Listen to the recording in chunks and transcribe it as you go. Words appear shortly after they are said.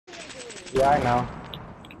Yeah, I know.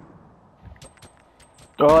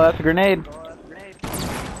 Oh, that's a grenade.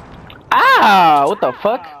 Ah! What the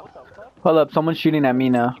fuck? Hold up, someone's shooting at me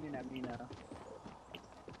now.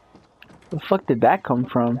 The fuck did that come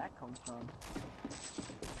from?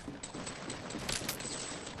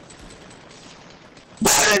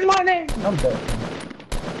 What is my name? I'm dead.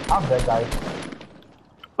 I'm dead, guys.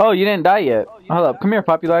 Oh, you didn't die yet. Hold up, come here,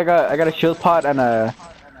 Popular. I got a shield pot and a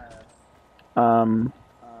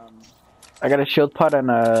I got a shield pot and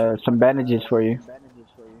some bandages for you.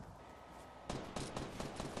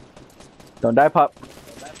 Don't die, Pop.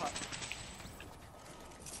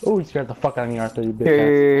 Oh, you scared the fuck out of me, Arthur, you bitch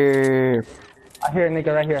Here, ass. I hear a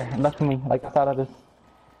nigga right here, next to me, like outside of this.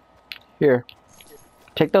 here.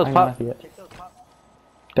 Take those, I ain't Pop. left yet.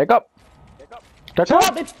 Take up. Take Shut up.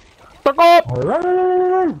 up, bitch! Take up.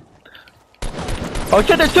 Oh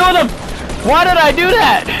shit, there's two of them. Why did I do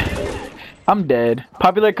that? I'm dead.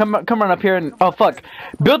 Popular, come run up here and oh fuck.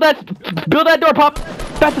 Build that door, Pop.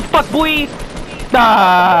 Fast as fuck, boy.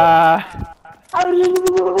 Ah.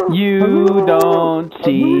 You don't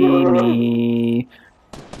see me.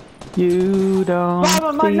 You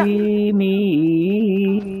don't see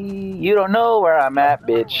me. You don't know where I'm at,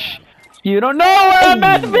 bitch. You don't know where I'm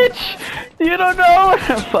at, bitch. You don't know where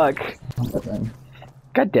I'm fuck.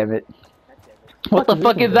 God damn it. What the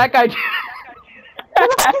fuck is that guy doing?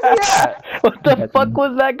 What the fuck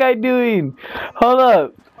was that guy doing? Hold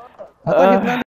up.